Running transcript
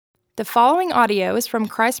The following audio is from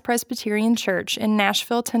Christ Presbyterian Church in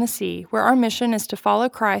Nashville, Tennessee, where our mission is to follow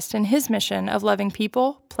Christ in his mission of loving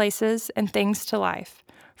people, places, and things to life.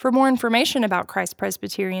 For more information about Christ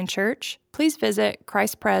Presbyterian Church, please visit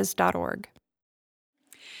christpres.org.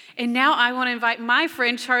 And now I want to invite my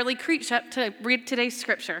friend Charlie Creech up to read today's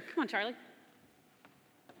scripture. Come on, Charlie.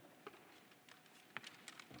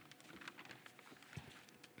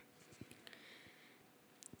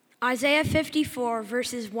 Isaiah 54,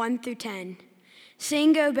 verses 1 through 10.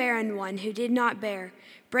 Sing, O barren one who did not bear.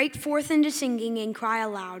 Break forth into singing and cry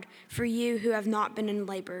aloud for you who have not been in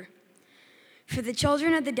labor. For the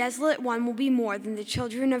children of the desolate one will be more than the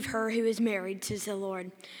children of her who is married, says the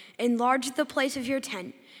Lord. Enlarge the place of your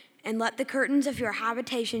tent, and let the curtains of your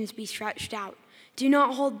habitations be stretched out. Do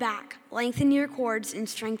not hold back. Lengthen your cords and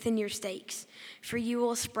strengthen your stakes. For you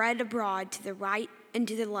will spread abroad to the right and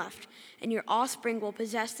to the left, and your offspring will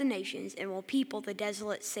possess the nations and will people the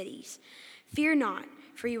desolate cities. Fear not,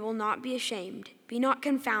 for you will not be ashamed. Be not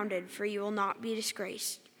confounded, for you will not be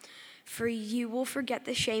disgraced. For you will forget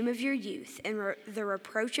the shame of your youth, and the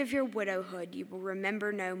reproach of your widowhood you will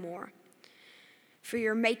remember no more. For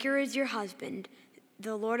your Maker is your husband,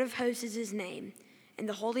 the Lord of hosts is his name, and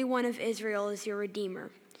the Holy One of Israel is your Redeemer.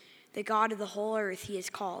 The God of the whole earth he is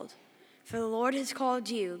called. For the Lord has called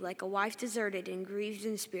you like a wife deserted and grieved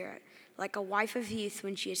in spirit, like a wife of youth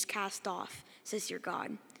when she is cast off, says your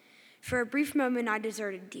God. For a brief moment I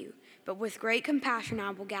deserted you, but with great compassion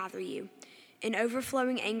I will gather you. In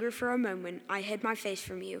overflowing anger for a moment I hid my face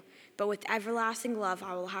from you, but with everlasting love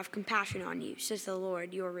I will have compassion on you, says the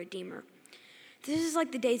Lord, your Redeemer. This is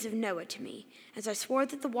like the days of Noah to me, as I swore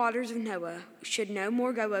that the waters of Noah should no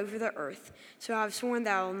more go over the earth, so I have sworn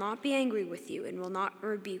that I will not be angry with you and will not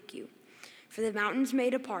rebuke you. For the mountains may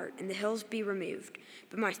depart and the hills be removed,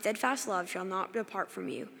 but my steadfast love shall not depart from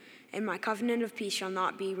you, and my covenant of peace shall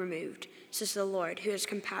not be removed, says the Lord, who has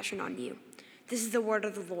compassion on you. This is the word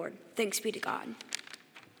of the Lord. Thanks be to God.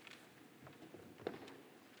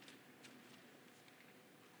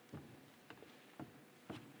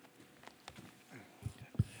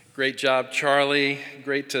 Great job, Charlie.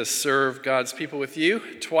 Great to serve God's people with you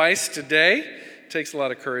twice today. It takes a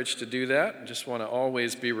lot of courage to do that. I just want to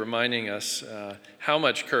always be reminding us how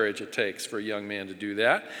much courage it takes for a young man to do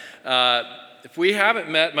that. If we haven't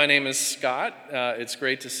met, my name is Scott. It's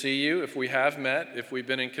great to see you. If we have met, if we've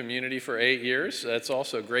been in community for 8 years, it's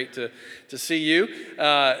also great to see you.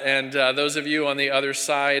 And those of you on the other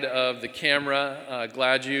side of the camera,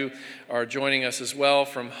 glad you are joining us as well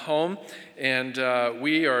from home. And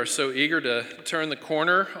we are so eager to turn the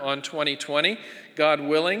corner on 2020, God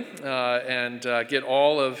willing, and get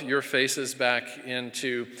all of your faces back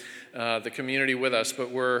into the community with us.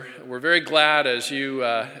 But we're very glad as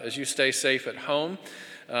you stay safe at home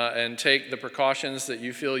and take the precautions that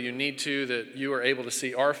you feel you need to, that you are able to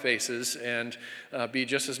see our faces and be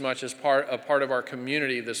just as much as a part of our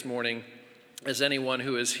community this morning as anyone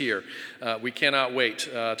who is here. We cannot wait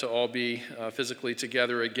to all be physically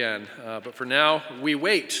together again. But for now, we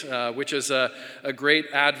wait, which is a great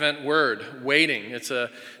Advent word, waiting. It's a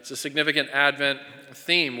significant Advent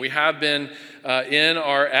theme. We have been in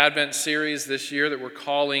our Advent series this year that we're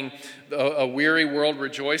calling A Weary World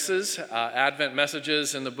Rejoices, Advent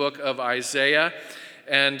messages in the book of Isaiah.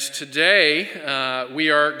 And today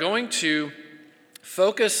we are going to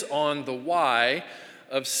focus on the why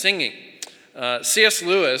of singing. C.S.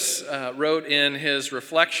 Lewis wrote in his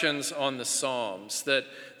Reflections on the Psalms that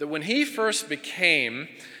when he first became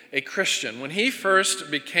a Christian, when he first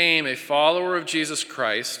became a follower of Jesus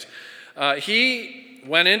Christ, he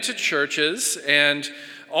went into churches and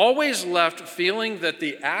always left feeling that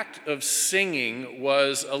the act of singing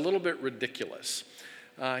was a little bit ridiculous.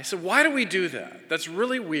 He said, why do we do that? That's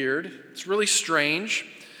really weird. It's really strange.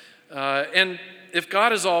 And if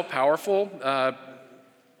God is all powerful,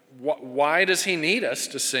 why does he need us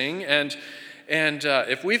to sing? And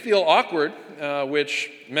if we feel awkward, which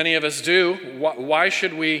many of us do, why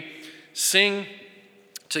should we sing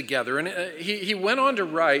together? And he went on to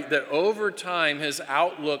write that over time his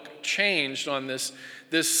outlook changed on this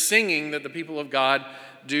singing that the people of God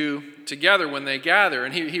do together when they gather.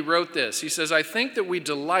 And he wrote this. He says, I think that we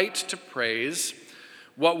delight to praise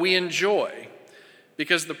what we enjoy,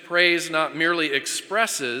 because the praise not merely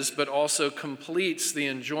expresses, but also completes the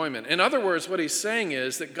enjoyment. In other words, what he's saying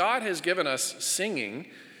is that God has given us singing,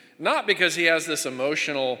 not because he has this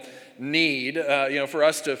emotional need, for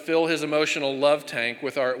us to fill his emotional love tank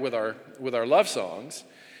with our love songs.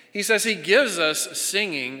 He says he gives us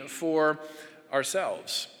singing for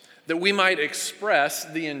ourselves, that we might express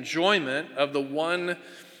the enjoyment of the one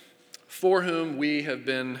for whom we have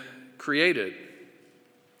been created.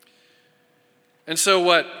 And so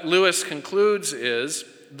what Lewis concludes is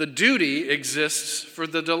the duty exists for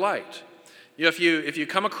the delight. If you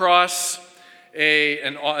come across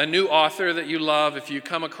a new author that you love, if you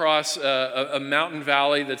come across a mountain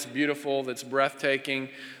valley that's beautiful, that's breathtaking,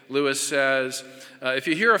 Lewis says, if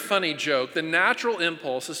you hear a funny joke, the natural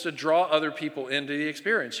impulse is to draw other people into the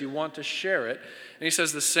experience. You want to share it. And he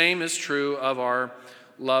says the same is true of our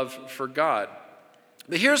love for God.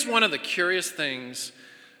 But here's one of the curious things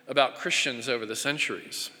about Christians over the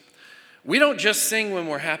centuries. We don't just sing when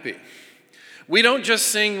we're happy. We don't just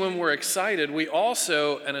sing when we're excited. We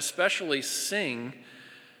also, and especially, sing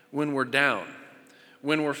when we're down,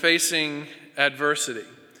 when we're facing adversity.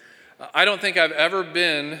 I don't think I've ever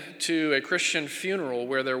been to a Christian funeral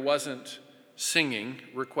where there wasn't singing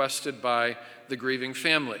requested by the grieving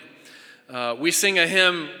family. We sing a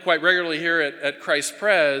hymn quite regularly here at Christ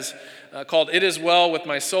Pres called "It Is Well With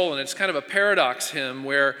My Soul," and it's kind of a paradox hymn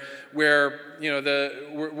where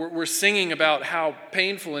we're singing about how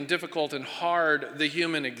painful and difficult and hard the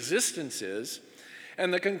human existence is,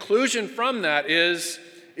 and the conclusion from that is,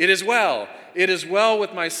 "It is well. It is well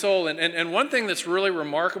with my soul." And one thing that's really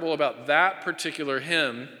remarkable about that particular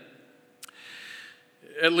hymn,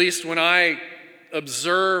 at least when I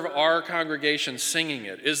observe our congregation singing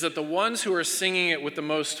it, is that the ones who are singing it with the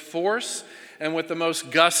most force and with the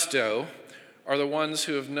most gusto are the ones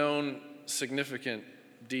who have known significant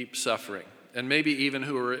deep suffering, and maybe even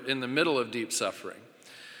who are in the middle of deep suffering.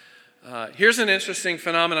 Here's an interesting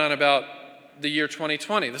phenomenon about the year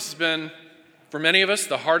 2020. This has been, for many of us,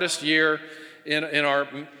 the hardest year in our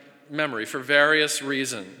memory for various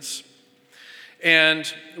reasons.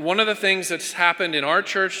 And one of the things that's happened in our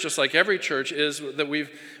church, just like every church, is that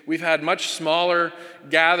we've had much smaller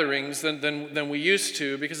gatherings than we used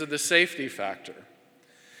to because of the safety factor.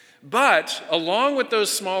 But along with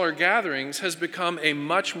those smaller gatherings has become a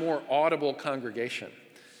much more audible congregation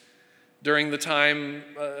during the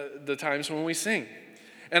times when we sing.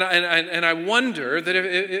 And I wonder that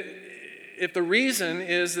if the reason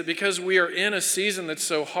is that because we are in a season that's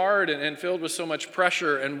so hard and filled with so much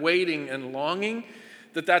pressure and waiting and longing,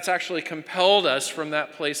 that's actually compelled us from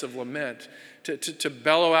that place of lament to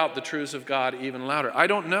bellow out the truths of God even louder. I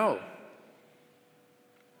don't know.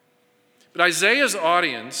 But Isaiah's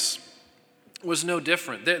audience was no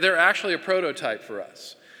different. They're actually a prototype for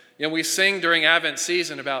us. We sing during Advent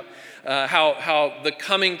season about how the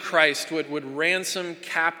coming Christ would ransom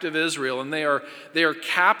captive Israel, and they are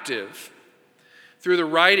captive through the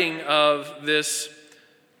writing of this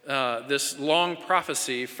long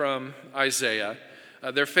prophecy from Isaiah.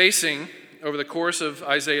 They're facing, over the course of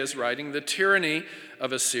Isaiah's writing, the tyranny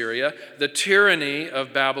of Assyria, the tyranny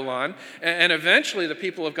of Babylon, and eventually the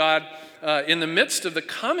people of God, in the midst of the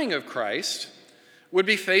coming of Christ, would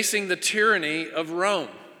be facing the tyranny of Rome,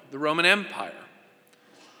 the Roman Empire.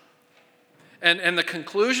 And the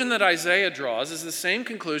conclusion that Isaiah draws is the same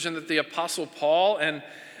conclusion that the Apostle Paul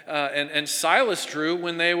and Silas drew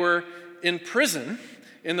when they were in prison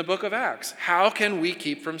in the book of Acts. How can we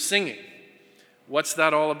keep from singing? What's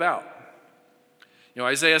that all about?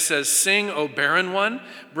 Isaiah says, "Sing, O barren one,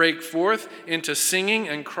 break forth into singing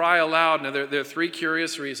and cry aloud." Now, there are three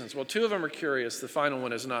curious reasons. Well, two of them are curious. The final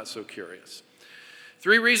one is not so curious.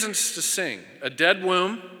 Three reasons to sing: a dead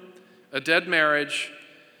womb, a dead marriage,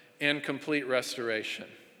 and complete restoration.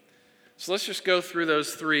 So let's just go through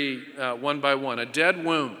those three one by one. A dead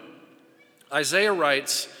womb. Isaiah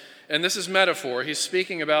writes, and this is metaphor, he's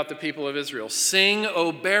speaking about the people of Israel. "Sing,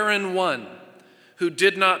 O barren one who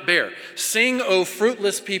did not bear. Sing, O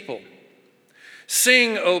fruitless people.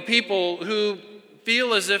 Sing, O people who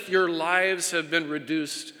feel as if your lives have been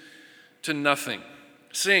reduced to nothing.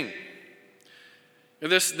 Sing."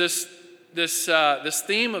 This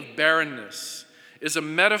theme of barrenness is a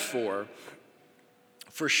metaphor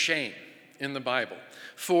for shame in the Bible,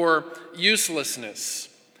 for uselessness,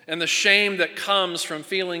 and the shame that comes from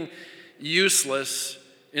feeling useless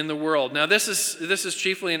in the world. Now, this is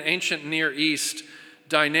chiefly an ancient Near East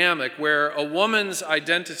dynamic where a woman's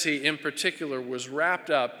identity in particular was wrapped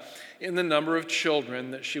up in the number of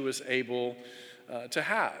children that she was able to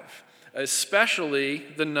have, especially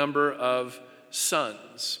the number of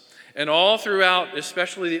sons. And all throughout,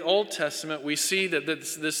 especially the Old Testament, we see that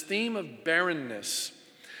this theme of barrenness,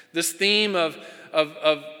 this theme of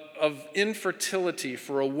infertility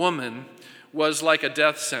for a woman was like a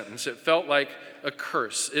death sentence. It felt like a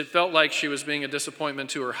curse. It felt like she was being a disappointment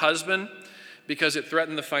to her husband because it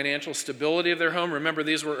threatened the financial stability of their home. Remember,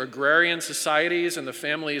 these were agrarian societies, and the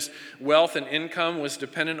family's wealth and income was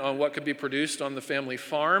dependent on what could be produced on the family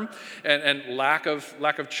farm. And lack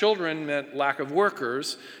of children meant lack of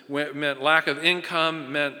workers, meant lack of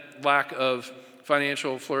income, meant lack of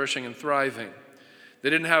financial flourishing and thriving. They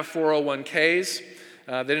didn't have 401ks.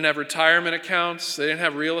 They didn't have retirement accounts. They didn't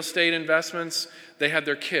have real estate investments. They had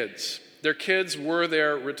their kids. Their kids were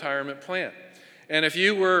their retirement plan. And if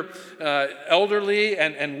you were elderly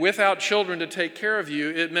and without children to take care of you,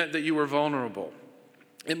 it meant that you were vulnerable.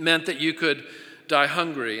 It meant that you could die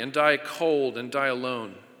hungry and die cold and die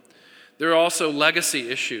alone. There are also legacy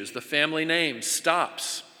issues. The family name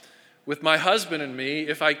stops with my husband and me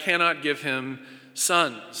if I cannot give him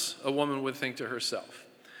sons, a woman would think to herself.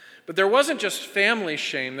 But there wasn't just family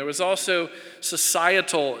shame, there was also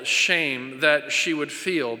societal shame that she would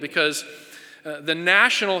feel, because the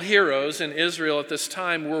national heroes in Israel at this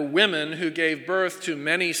time were women who gave birth to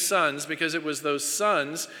many sons, because it was those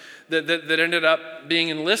sons that ended up being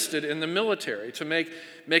enlisted in the military to make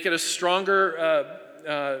it a stronger,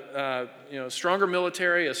 stronger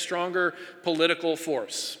military, a stronger political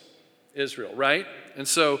force, Israel, right? And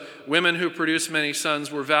so women who produced many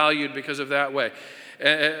sons were valued because of that way,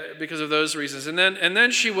 because of those reasons. And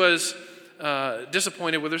then she was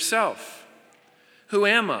disappointed with herself. Who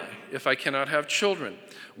am I if I cannot have children?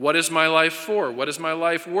 What is my life for? What is my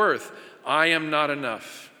life worth? I am not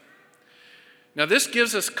enough. Now, this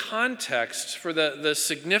gives us context for the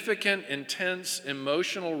significant, intense,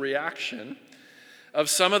 emotional reaction of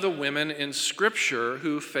some of the women in Scripture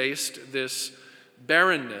who faced this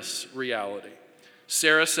barrenness reality.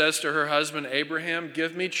 Sarah says to her husband Abraham,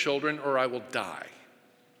 "Give me children or I will die."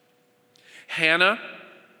 Hannah,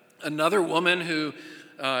 another woman who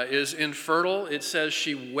is infertile, it says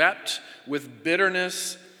she wept with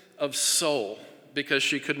bitterness of soul because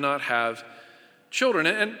she could not have children.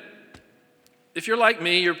 And if you're like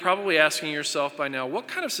me, you're probably asking yourself by now, what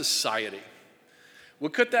kind of society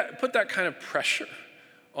would put that kind of pressure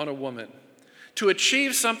on a woman to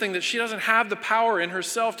achieve something that she doesn't have the power in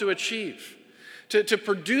herself to achieve, to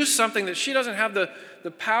produce something that she doesn't have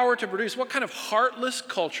the power to produce? What kind of heartless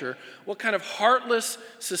culture, what kind of heartless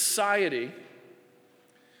society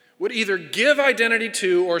would either give identity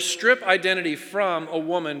to or strip identity from a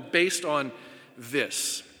woman based on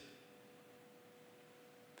this?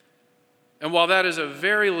 And while that is a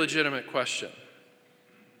very legitimate question,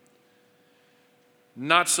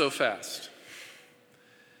 not so fast.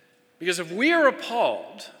 Because if we are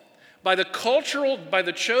appalled by the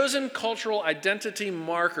chosen cultural identity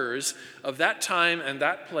markers of that time and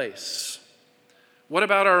that place, what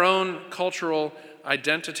about our own cultural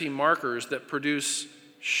identity markers that produce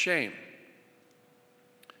shame?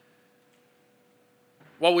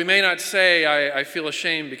 While we may not say, I feel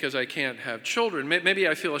ashamed because I can't have children, maybe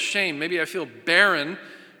I feel ashamed, maybe I feel barren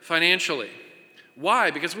financially.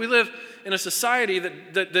 Why? Because we live in a society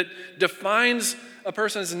that defines a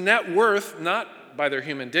person's net worth not by their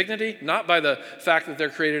human dignity, not by the fact that they're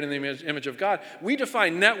created in the image of God. We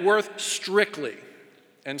define net worth strictly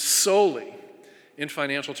and solely in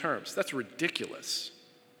financial terms. That's ridiculous.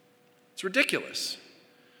 It's ridiculous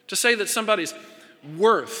to say that somebody's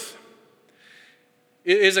worth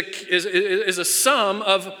is a sum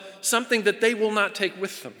of something that they will not take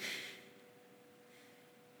with them.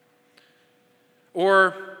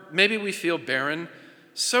 Or maybe we feel barren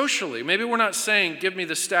socially. Maybe we're not saying, give me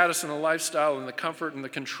the status and the lifestyle and the comfort and the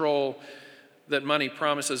control that money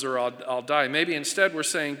promises or I'll die. Maybe instead we're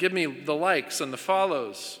saying, give me the likes and the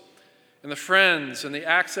follows and the friends and the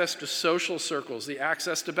access to social circles, the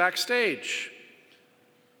access to backstage,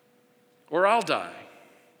 or I'll die.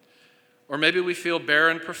 Or maybe we feel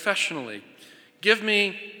barren professionally. Give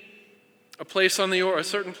me a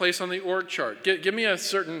certain place on the org chart. Give me a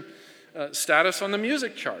certain status on the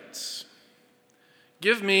music charts.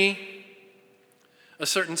 Give me a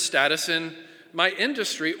certain status in my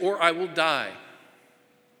industry, or I will die.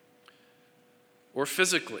 Or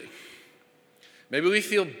physically. Maybe we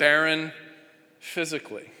feel barren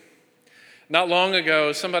physically. Not long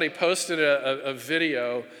ago, somebody posted a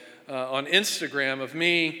video on Instagram of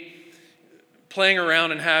me playing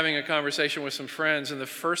around and having a conversation with some friends, and the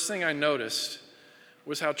first thing I noticed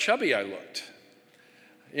was how chubby I looked.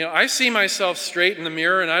 You know, I see myself straight in the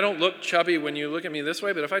mirror, and I don't look chubby when you look at me this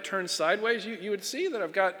way, but if I turn sideways, you would see that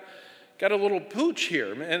I've got a little pooch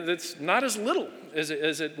here, and it's not as little as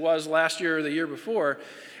it was last year or the year before.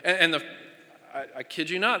 And I kid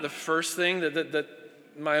you not, the first thing that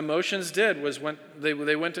my emotions did was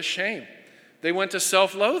they went to shame. They went to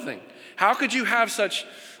self-loathing. How could you have such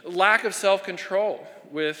lack of self-control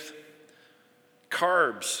with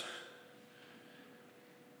carbs?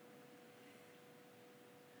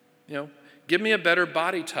 You know, give me a better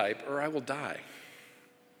body type or I will die.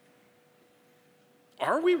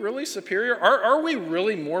 Are we really superior? Are we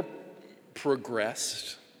really more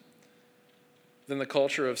progressed than the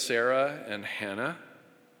culture of Sarah and Hannah?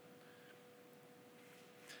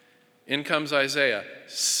 In comes Isaiah.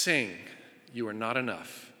 Sing, you are not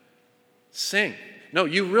enough. Sing. No,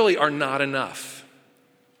 you really are not enough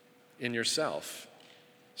in yourself.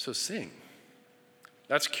 So sing.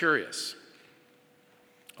 That's curious.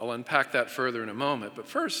 I'll unpack that further in a moment. But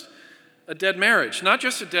first, a dead marriage. Not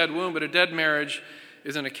just a dead womb, but a dead marriage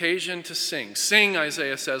is an occasion to sing. Sing,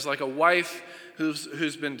 Isaiah says, like a wife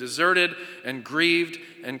who's been deserted and grieved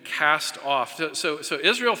and cast off. So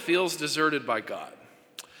Israel feels deserted by God.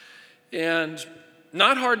 And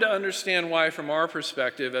not hard to understand why from our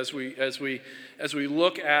perspective as we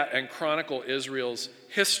look at and chronicle Israel's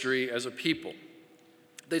history as a people.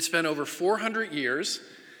 They spent over 400 years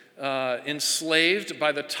enslaved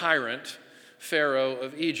by the tyrant Pharaoh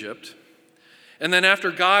of Egypt. And then after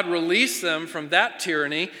God released them from that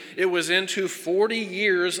tyranny, it was into 40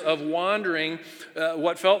 years of wandering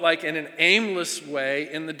what felt like in an aimless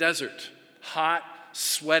way in the desert. Hot,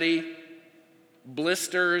 sweaty,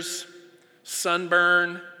 blisters,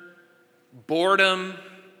 sunburn, boredom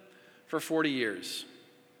for 40 years.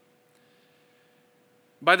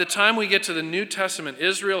 By the time we get to the New Testament,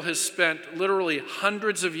 Israel has spent literally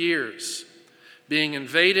hundreds of years being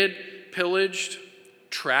invaded, pillaged,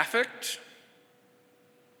 trafficked,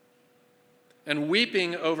 and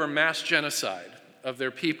weeping over mass genocide of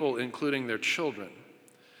their people, including their children.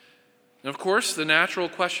 And of course, the natural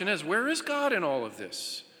question is, where is God in all of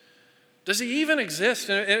this? Does he even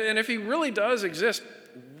exist? And if he really does exist,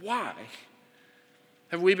 why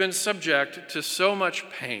have we been subject to so much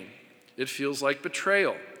pain? It feels like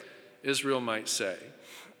betrayal, Israel might say.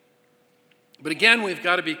 But again, we've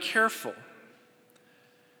got to be careful.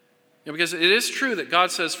 Because it is true that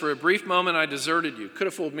God says, for a brief moment I deserted you. Could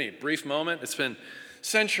have fooled me. Brief moment? It's been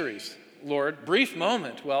centuries, Lord. Brief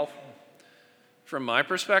moment. Well, from my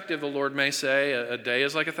perspective, the Lord may say a day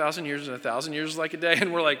is like 1,000 years and 1,000 years is like a day.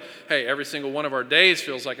 And we're like, hey, every single one of our days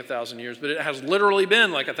feels like 1,000 years, but it has literally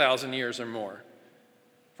been like 1,000 years or more.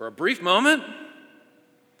 For a brief moment,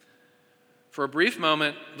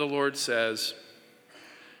 the Lord says,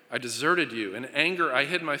 I deserted you. In anger, I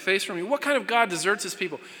hid my face from you. What kind of God deserts his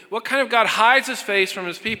people? What kind of God hides his face from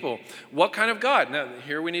his people? What kind of God? Now,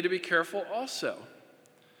 here we need to be careful also.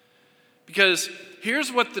 Because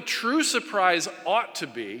here's what the true surprise ought to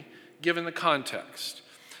be, given the context.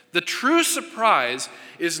 The true surprise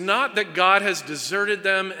is not that God has deserted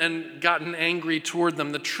them and gotten angry toward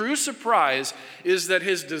them. The true surprise is that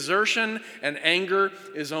his desertion and anger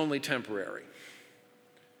is only temporary.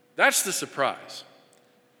 That's the surprise.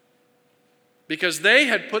 Because they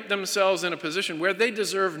had put themselves in a position where they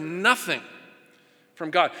deserve nothing from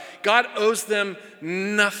God. God owes them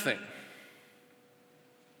nothing.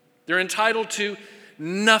 They're entitled to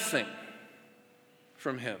nothing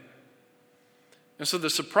from him. And so the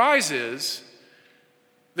surprise is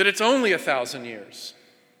that it's only 1,000 years.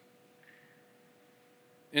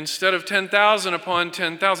 Instead of 10,000 upon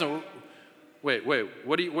 10,000. Wait,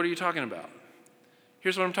 what are you talking about?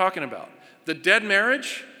 Here's what I'm talking about. The dead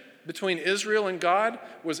marriage between Israel and God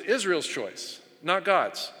was Israel's choice, not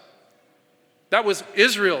God's. That was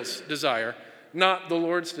Israel's desire, not the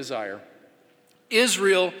Lord's desire.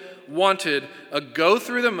 Israel wanted a go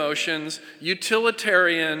through the motions,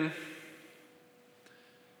 utilitarian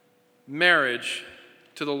marriage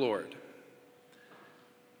to the Lord.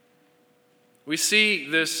 We see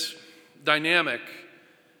this dynamic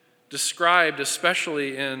described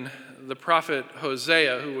especially in the prophet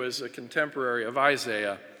Hosea, who was a contemporary of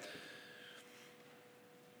Isaiah.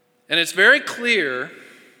 And it's very clear,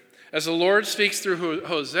 as the Lord speaks through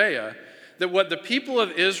Hosea, that what the people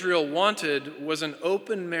of Israel wanted was an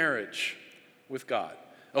open marriage with God.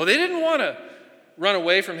 Oh, they didn't want to run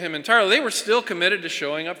away from him entirely. They were still committed to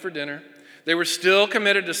showing up for dinner. They were still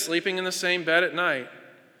committed to sleeping in the same bed at night.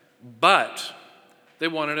 But they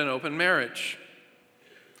wanted an open marriage.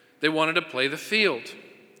 They wanted to play the field.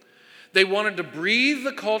 They wanted to breathe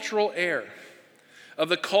the cultural air of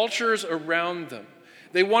the cultures around them.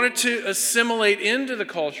 They wanted to assimilate into the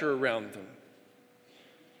culture around them.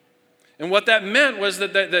 And what that meant was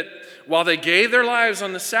that while they gave their lives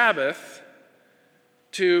on the Sabbath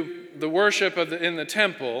to the worship in the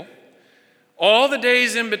temple, all the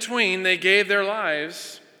days in between they gave their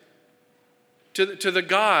lives to the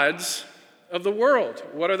gods of the world.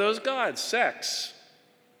 What are those gods? Sex,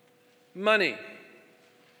 money,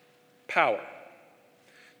 power.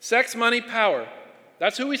 Sex, money, power.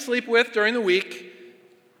 That's who we sleep with during the week.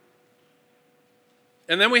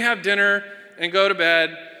 And then we have dinner and go to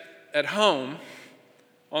bed at home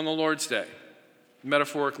on the Lord's Day,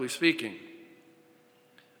 metaphorically speaking.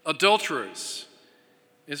 Adulterers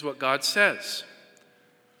is what God says.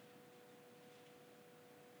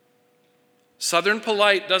 Southern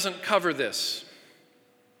polite doesn't cover this.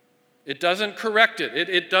 It doesn't correct it.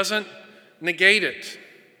 It doesn't negate it.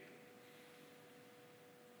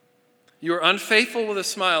 You are unfaithful with a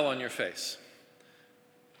smile on your face.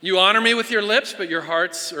 You honor me with your lips, but your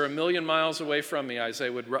hearts are a million miles away from me,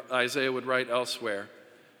 Isaiah would write elsewhere.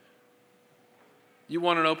 You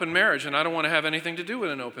want an open marriage, and I don't want to have anything to do with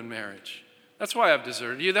an open marriage. That's why I've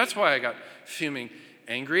deserted you. That's why I got fuming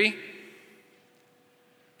angry.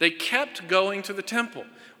 They kept going to the temple.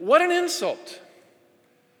 What an insult.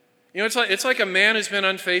 You know, it's like a man who's been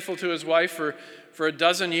unfaithful to his wife for a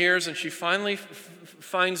dozen years, and she finally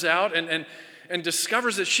finds out and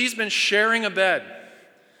discovers that she's been sharing a bed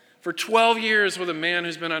for 12 years with a man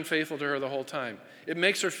who's been unfaithful to her the whole time. It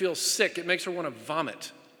makes her feel sick. It makes her want to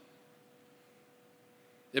vomit.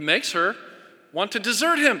 It makes her want to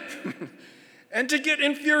desert him and to get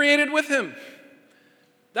infuriated with him.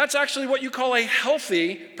 That's actually what you call a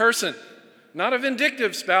healthy person. Not a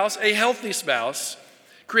vindictive spouse, a healthy spouse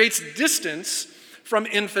creates distance from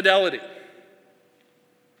infidelity.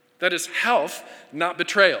 That is health, not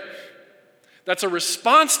betrayal. That's a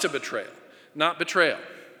response to betrayal, not betrayal.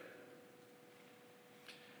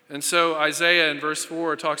 And so Isaiah in verse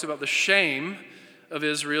 4 talks about the shame of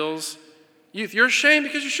Israel's youth. You're ashamed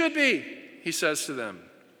because you should be, he says to them.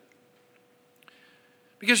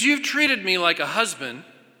 Because you've treated me like a husband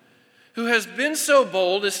who has been so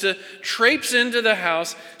bold as to traipse into the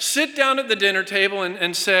house, sit down at the dinner table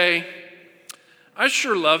and say, I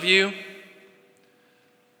sure love you,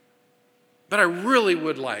 but I really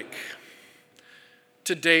would like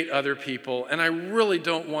to date other people, and I really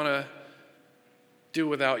don't want to do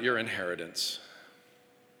without your inheritance.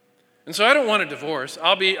 And so I don't want a divorce.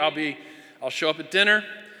 I'll show up at dinner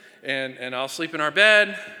and I'll sleep in our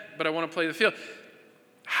bed, but I want to play the field.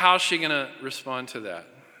 How's she going to respond to that?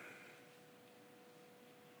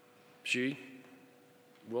 She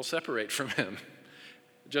will separate from him,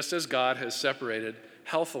 just as God has separated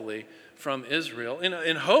healthily from Israel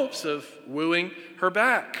in hopes of wooing her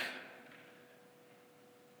back.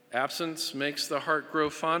 Absence makes the heart grow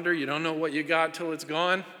fonder. You don't know what you got till it's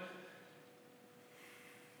gone.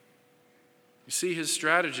 You see his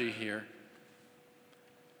strategy here.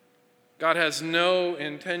 God has no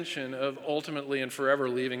intention of ultimately and forever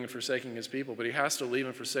leaving and forsaking his people, but he has to leave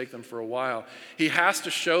and forsake them for a while. He has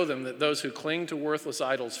to show them that those who cling to worthless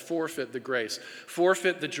idols forfeit the grace,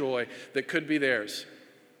 forfeit the joy that could be theirs.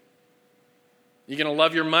 You're going to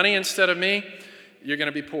love your money instead of me, you're going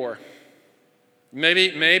to be poor.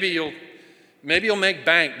 Maybe you'll make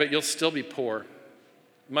bank, but you'll still be poor.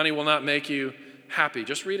 Money will not make you happy.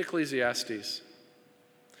 Just read Ecclesiastes.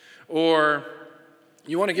 Or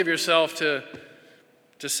you want to give yourself to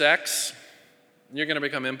sex, you're going to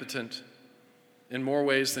become impotent in more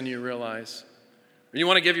ways than you realize. Or you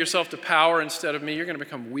want to give yourself to power instead of me, you're going to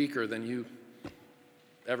become weaker than you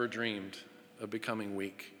ever dreamed of becoming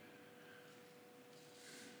weak.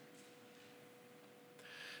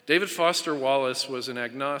 David Foster Wallace was an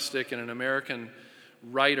agnostic and an American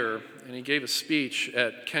writer, and he gave a speech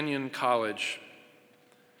at Kenyon College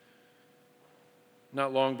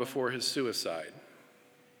not long before his suicide.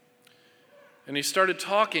 And he started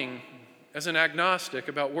talking as an agnostic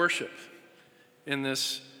about worship in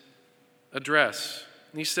this address.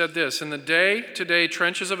 And he said this, in the day-to-day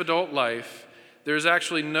trenches of adult life, there's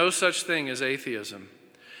actually no such thing as atheism.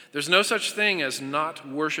 There's no such thing as not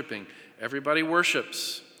worshiping. Everybody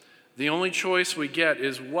worships. The only choice we get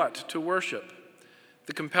is what to worship.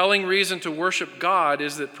 The compelling reason to worship God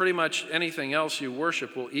is that pretty much anything else you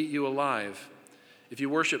worship will eat you alive. If you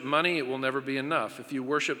worship money, it will never be enough. If you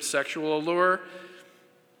worship sexual allure,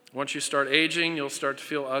 once you start aging, you'll start to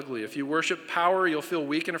feel ugly. If you worship power, you'll feel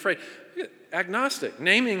weak and afraid. Agnostic,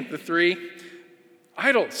 naming the three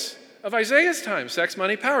idols of Isaiah's time: sex,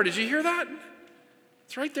 money, power. Did you hear that?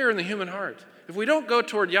 It's right there in the human heart. If we don't go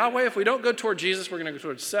toward Yahweh, if we don't go toward Jesus, we're going to go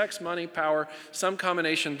toward sex, money, power, some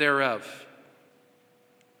combination thereof.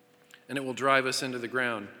 And it will drive us into the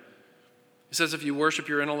ground. He says if you worship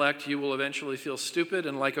your intellect, you will eventually feel stupid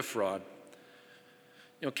and like a fraud.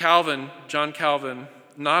 You know, John Calvin,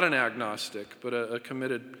 not an agnostic, but a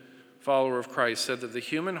committed follower of Christ, said that the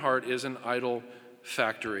human heart is an idol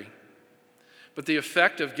factory. But the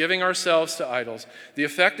effect of giving ourselves to idols, the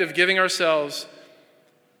effect of giving ourselves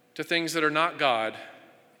to things that are not God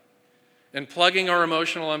and plugging our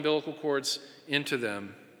emotional umbilical cords into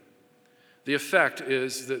them, the effect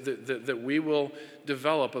is that we will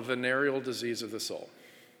develop a venereal disease of the soul.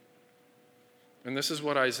 And this is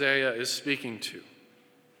what Isaiah is speaking to.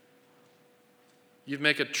 You'd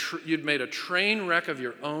made a train wreck of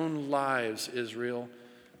your own lives, Israel,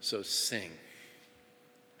 so sing.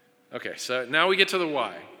 Okay, so now we get to the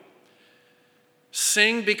why.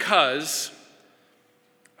 Sing because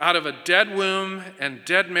out of a dead womb and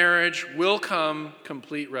dead marriage will come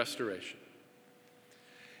complete restoration.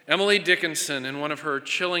 Emily Dickinson, in one of her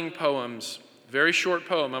chilling poems, very short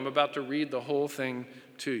poem, I'm about to read the whole thing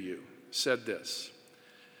to you, said this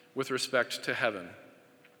with respect to heaven.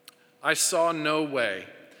 I saw no way.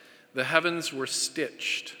 The heavens were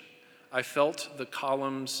stitched. I felt the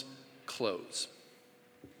columns close.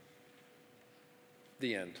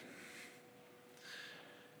 The end.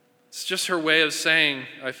 It's just her way of saying,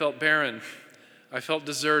 I felt barren. I felt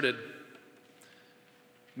deserted.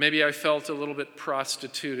 Maybe I felt a little bit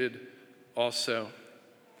prostituted also.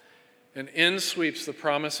 And in sweeps the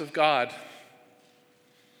promise of God,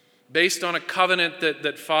 based on a covenant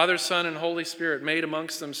that Father, Son, and Holy Spirit made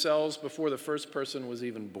amongst themselves before the first person was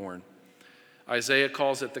even born. Isaiah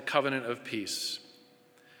calls it the covenant of peace.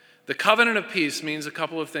 The covenant of peace means a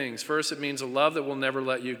couple of things. First, it means a love that will never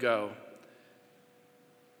let you go.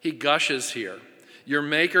 He gushes here. Your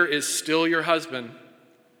maker is still your husband.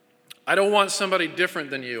 I don't want somebody different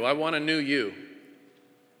than you. I want a new you.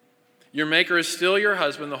 Your maker is still your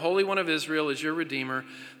husband. The Holy One of Israel is your Redeemer.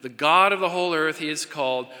 The God of the whole earth he is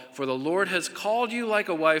called. For the Lord has called you like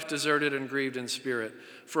a wife deserted and grieved in spirit.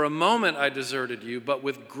 For a moment I deserted you, but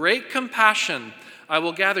with great compassion I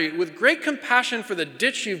will gather you. With great compassion for the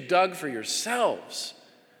ditch you've dug for yourselves.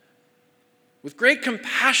 With great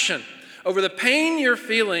compassion over the pain you're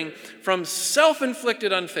feeling from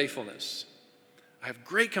self-inflicted unfaithfulness. I have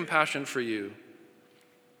great compassion for you.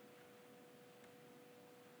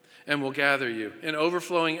 And will gather you. In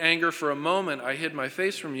overflowing anger for a moment, I hid my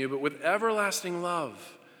face from you, but with everlasting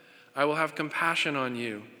love, I will have compassion on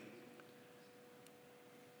you.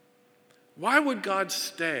 Why would God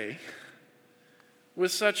stay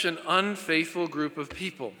with such an unfaithful group of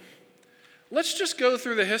people? Let's just go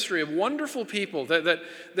through the history of wonderful people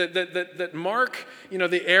that mark,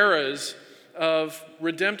 the eras of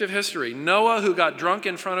redemptive history. Noah, who got drunk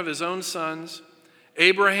in front of his own sons.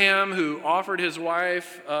 Abraham, who offered his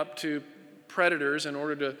wife up to predators in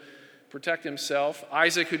order to protect himself.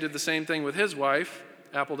 Isaac, who did the same thing with his wife.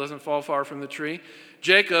 Apple doesn't fall far from the tree.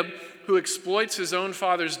 Jacob, who exploits his own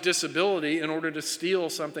father's disability in order to steal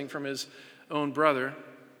something from his own brother.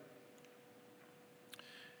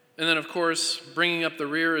 And then, of course, bringing up the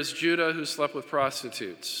rear is Judah, who slept with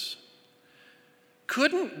prostitutes.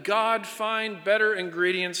 Couldn't God find better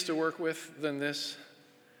ingredients to work with than this?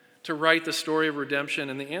 To write the story of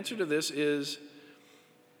redemption? And the answer to this is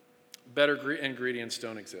better ingredients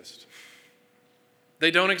don't exist.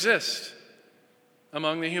 They don't exist.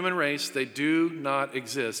 Among the human race, they do not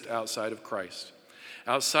exist outside of Christ,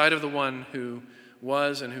 outside of the one who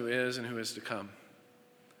was and who is to come.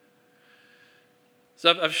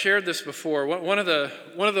 So I've shared this before. One of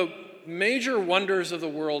the major wonders of the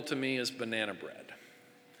world to me is banana bread.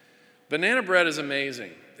 Banana bread is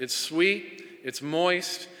amazing. It's sweet, it's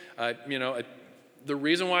moist. The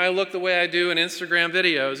reason why I look the way I do in Instagram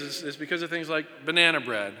videos is because of things like banana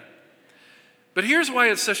bread. But here's why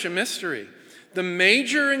it's such a mystery. The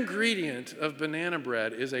major ingredient of banana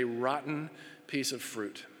bread is a rotten piece of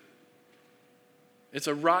fruit. It's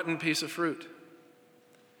a rotten piece of fruit.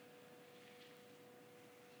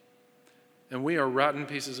 And we are rotten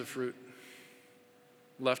pieces of fruit,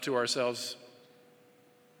 left to ourselves,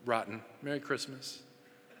 rotten. Merry Christmas.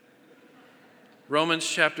 Romans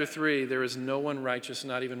chapter 3, there is no one righteous,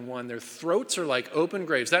 not even one. Their throats are like open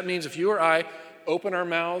graves. That means if you or I open our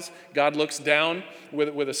mouths, God looks down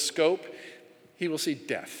with a scope, he will see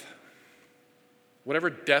death. Whatever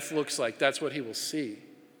death looks like, that's what he will see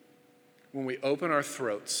when we open our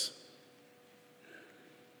throats.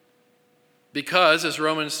 Because, as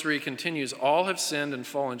Romans 3 continues, all have sinned and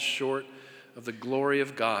fallen short of the glory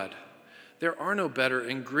of God. There are no better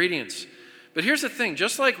ingredients. But here's the thing,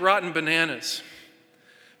 just like rotten bananas,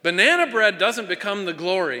 banana bread doesn't become the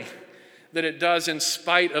glory that it does in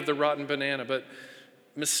spite of the rotten banana, but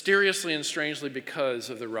mysteriously and strangely because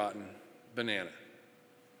of the rotten banana.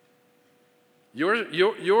 Your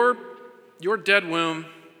dead womb,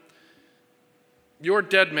 your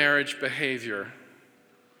dead marriage behavior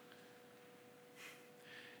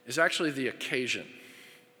is actually the occasion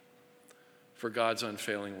for God's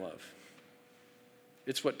unfailing love.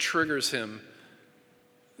 It's what triggers him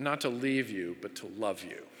not to leave you, but to love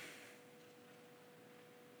you.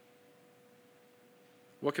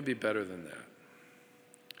 What could be better than that?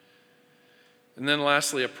 And then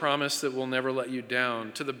lastly, a promise that will never let you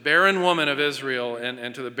down. To the barren woman of Israel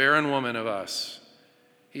and to the barren woman of us,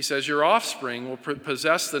 he says, your offspring will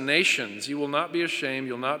possess the nations. You will not be ashamed.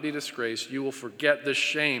 You'll not be disgraced. You will forget this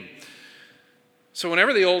shame. So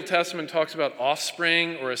whenever the Old Testament talks about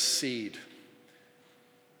offspring or a seed,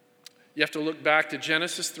 you have to look back to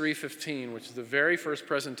Genesis 3:15, which is the very first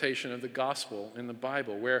presentation of the gospel in the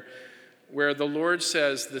Bible, where the Lord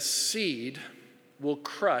says the seed will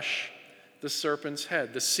crush the serpent's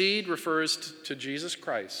head. The seed refers to Jesus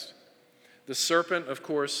Christ. The serpent, of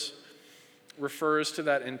course, refers to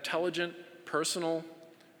that intelligent, personal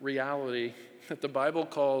reality that the Bible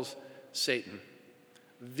calls Satan,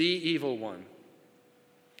 the evil one.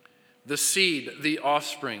 The seed, the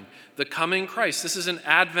offspring, the coming Christ. This is an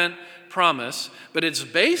Advent promise, but it's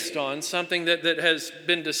based on something that has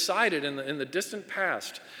been decided in the distant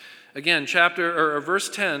past. Again, verse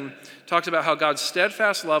 10 talks about how God's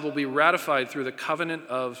steadfast love will be ratified through the covenant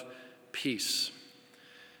of peace.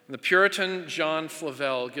 And the Puritan John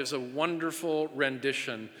Flavel gives a wonderful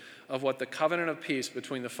rendition of what the covenant of peace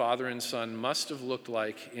between the Father and Son must have looked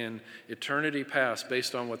like in eternity past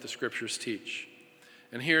based on what the Scriptures teach.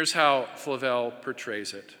 And here's how Flavel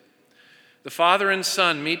portrays it. The Father and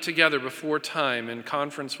Son meet together before time in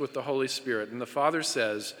conference with the Holy Spirit, and the Father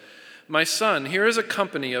says, "My Son, here is a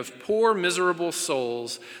company of poor, miserable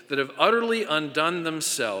souls that have utterly undone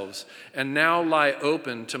themselves and now lie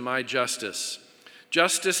open to my justice.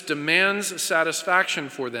 Justice demands satisfaction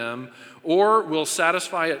for them or will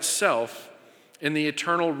satisfy itself in the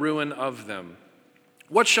eternal ruin of them.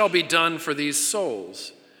 What shall be done for these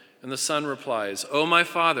souls?" And the Son replies, "O my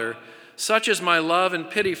Father, such is my love and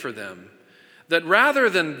pity for them, that rather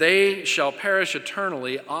than they shall perish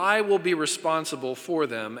eternally, I will be responsible for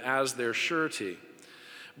them as their surety.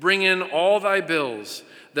 Bring in all thy bills,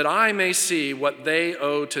 that I may see what they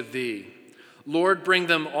owe to thee. Lord, bring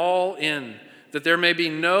them all in, that there may be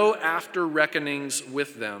no after reckonings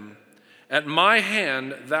with them. At my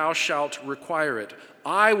hand thou shalt require it.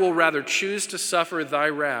 I will rather choose to suffer thy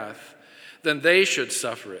wrath than they should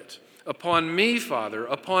suffer it. Upon me, Father,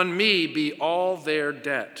 upon me be all their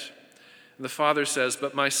debt." And the Father says,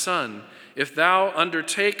 "But my Son, if thou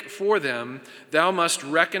undertake for them, thou must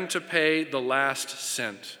reckon to pay the last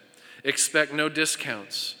cent. Expect no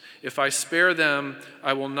discounts. If I spare them,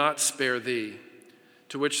 I will not spare thee."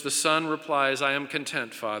 To which the Son replies, "I am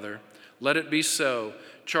content, Father. Let it be so.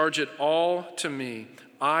 Charge it all to me.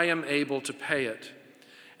 I am able to pay it.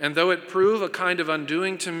 And though it prove a kind of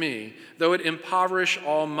undoing to me, though it impoverish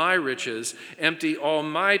all my riches, empty all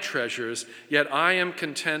my treasures, yet I am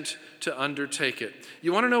content to undertake it."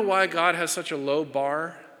 You want to know why God has such a low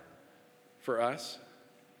bar for us?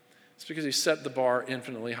 It's because he set the bar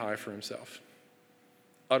infinitely high for himself.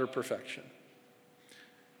 Utter perfection.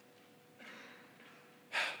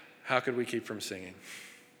 How could we keep from singing?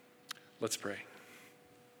 Let's pray.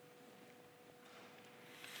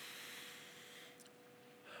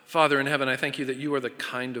 Father in heaven, I thank you that you are the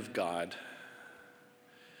kind of God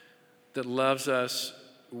that loves us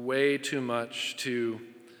way too much to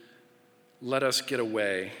let us get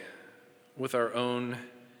away with our own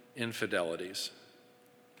infidelities.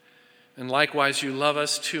 And likewise, you love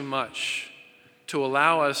us too much to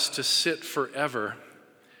allow us to sit forever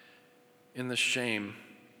in the shame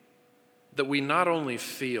that we not only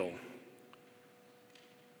feel,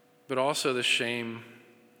 but also the shame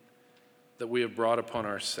that we have brought upon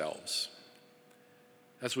ourselves.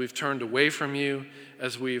 As we've turned away from you,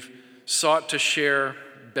 as we've sought to share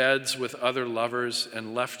beds with other lovers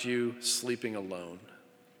and left you sleeping alone.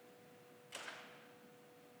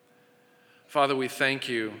 Father, we thank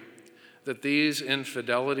you that these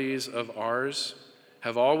infidelities of ours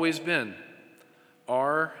have always been,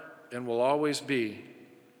 are, and will always be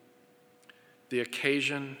the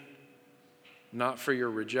occasion not for your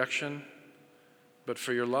rejection, but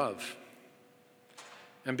for your love.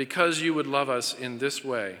 And because you would love us in this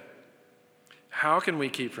way, how can we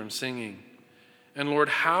keep from singing? And Lord,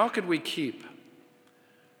 how could we keep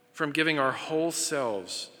from giving our whole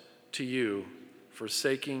selves to you,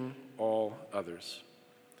 forsaking all others?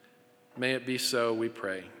 May it be so, we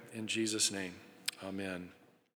pray. In Jesus' name, amen.